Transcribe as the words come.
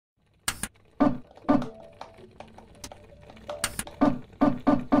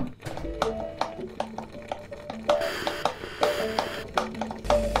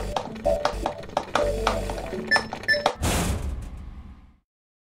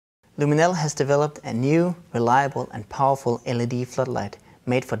Luminell has developed a new, reliable and powerful LED floodlight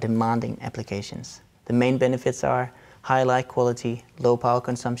made for demanding applications. The main benefits are high light quality, low power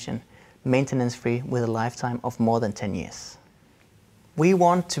consumption, maintenance-free with a lifetime of more than 10 years. We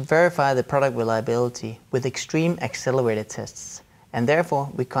want to verify the product reliability with extreme accelerated tests, and therefore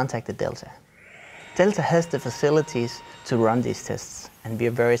we contacted Delta. Delta has the facilities to run these tests, and we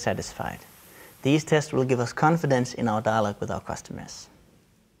are very satisfied. These tests will give us confidence in our dialogue with our customers.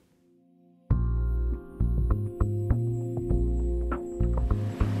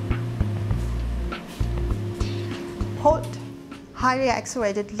 HALT, Highly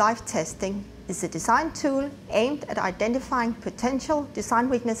Accelerated Live Testing, is a design tool aimed at identifying potential design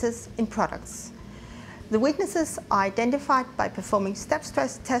weaknesses in products. The weaknesses are identified by performing step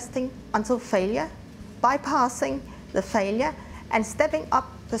stress testing until failure, bypassing the failure and stepping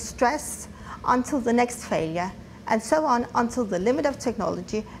up the stress until the next failure, and so on until the limit of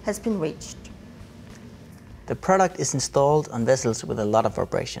technology has been reached. The product is installed on vessels with a lot of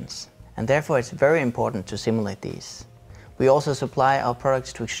vibrations, and therefore it's very important to simulate these. We also supply our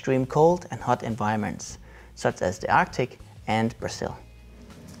products to extreme cold and hot environments, such as the Arctic and Brazil.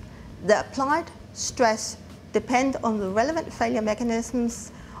 The applied stress depends on the relevant failure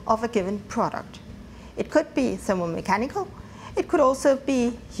mechanisms of a given product. It could be thermo-mechanical, it could also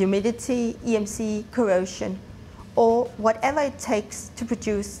be humidity, EMC, corrosion, or whatever it takes to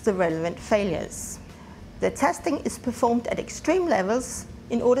produce the relevant failures. The testing is performed at extreme levels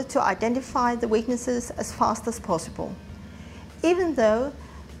in order to identify the weaknesses as fast as possible, even though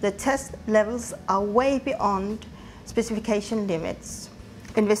the test levels are way beyond specification limits.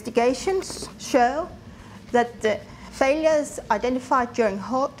 Investigations show that the failures identified during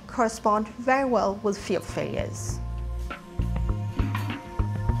HALT correspond very well with field failures.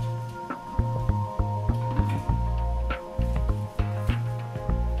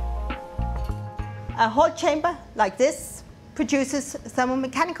 A HALT chamber like this produces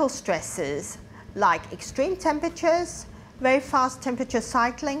thermo-mechanical stresses like extreme temperatures, very fast temperature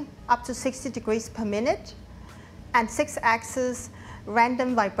cycling up to 60 degrees per minute, and 6-axis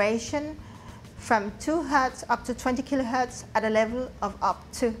random vibration from 2 Hz up to 20 kHz at a level of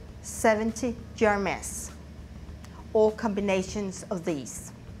up to 70 GRMS, or combinations of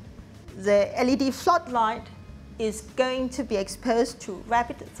these. The LED floodlight is going to be exposed to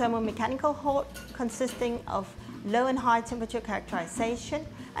rapid thermo-mechanical HALT consisting of low and high temperature characterization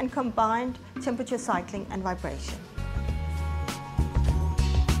and combined temperature cycling and vibration.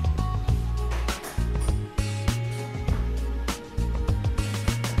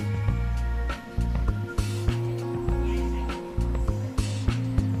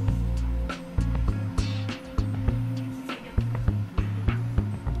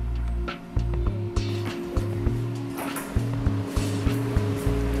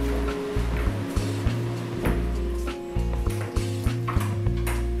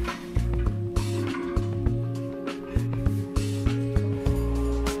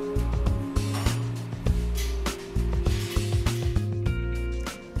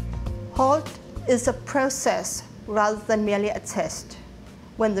 HALT is a process rather than merely a test.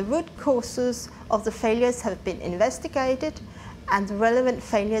 When the root causes of the failures have been investigated and the relevant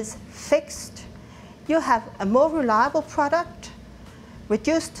failures fixed, you have a more reliable product,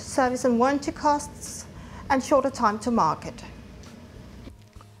 reduced service and warranty costs, and shorter time to market.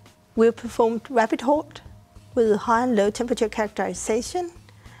 We performed rapid HALT with high and low temperature characterization,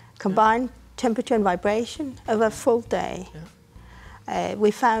 combined temperature and vibration over a full day.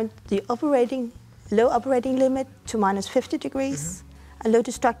 We found the low operating limit to -50 degrees and low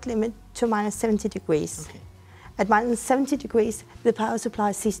destruct limit to -70 degrees. Okay. At -70 degrees, the power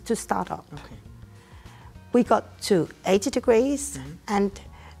supply ceased to start up. Okay. We got to 80 degrees and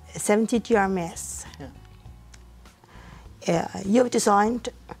 70 GRMS. You've designed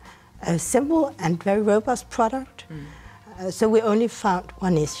a simple and very robust product, so we only found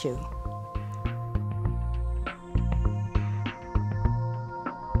one issue.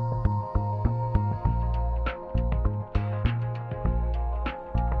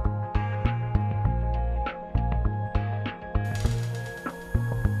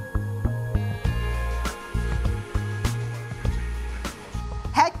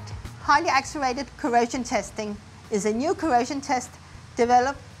 HACT, Highly Accelerated Corrosion Testing, is a new corrosion test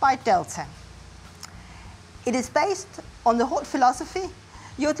developed by Delta. It is based on the HALT philosophy,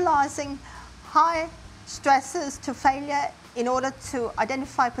 utilizing high stresses to failure in order to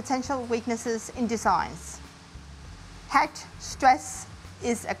identify potential weaknesses in designs. HACT stress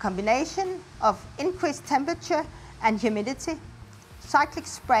is a combination of increased temperature and humidity, cyclic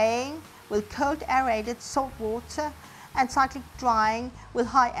spraying with cold aerated salt water, and cyclic drying with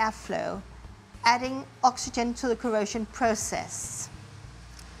high airflow, adding oxygen to the corrosion process.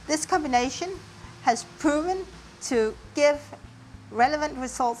 This combination has proven to give relevant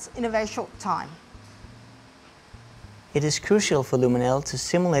results in a very short time. It is crucial for Luminell to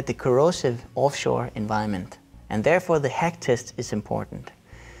simulate the corrosive offshore environment, and therefore the HACT test is important.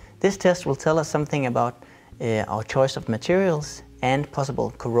 This test will tell us something about our choice of materials and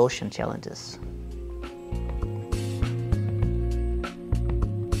possible corrosion challenges.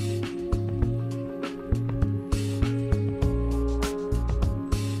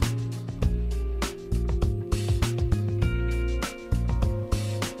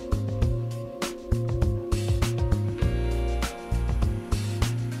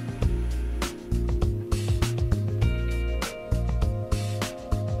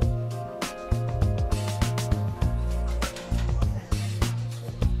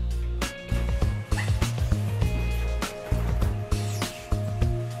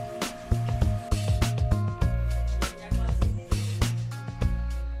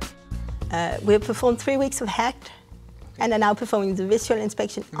 We have performed 3 weeks of HACT and are now performing the visual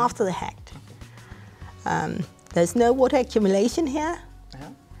inspection after the HACT. There's no water accumulation here.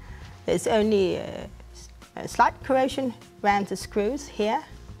 There's only a slight corrosion around the screws here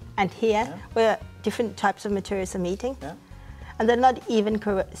and here, where different types of materials are meeting. And there's not even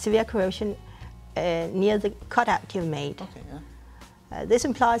severe corrosion near the cutout you've made. This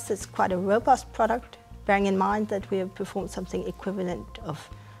implies it's quite a robust product, bearing in mind that we have performed something equivalent of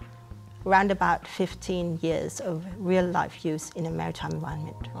around about 15 years of real-life use in a maritime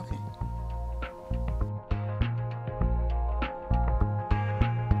environment.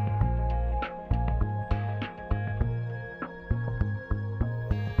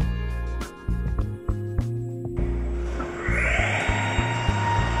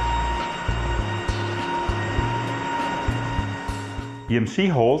 EMC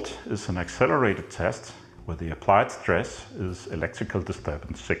HALT is an accelerated test where the applied stress is electrical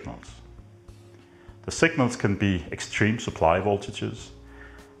disturbance signals. The signals can be extreme supply voltages,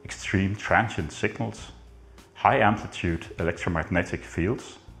 extreme transient signals, high amplitude electromagnetic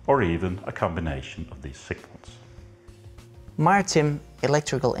fields, or even a combination of these signals. Maritime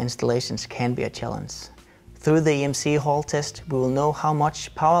electrical installations can be a challenge. Through the EMC HALT test, we will know how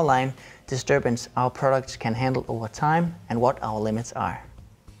much power line disturbance our products can handle over time and what our limits are.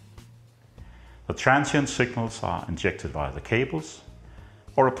 The transient signals are injected via the cables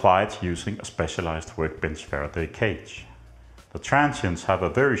or applied using a specialized workbench Faraday cage. The transients have a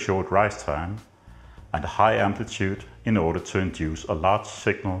very short rise time and a high amplitude in order to induce a large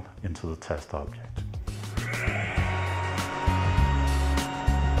signal into the test object.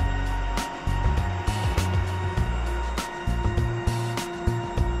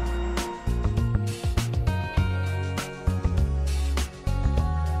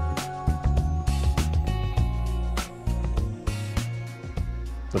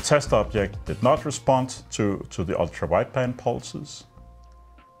 The test object did not respond to the ultra-wideband pulses.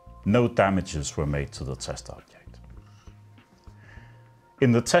 No damages were made to the test object.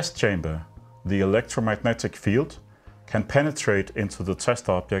 In the test chamber, the electromagnetic field can penetrate into the test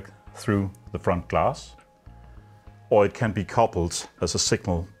object through the front glass, or it can be coupled as a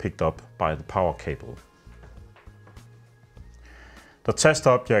signal picked up by the power cable. The test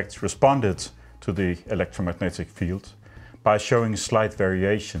object responded to the electromagnetic field by showing slight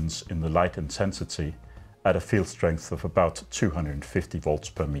variations in the light intensity at a field strength of about 250 volts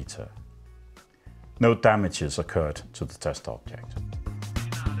per meter. No damages occurred to the test object.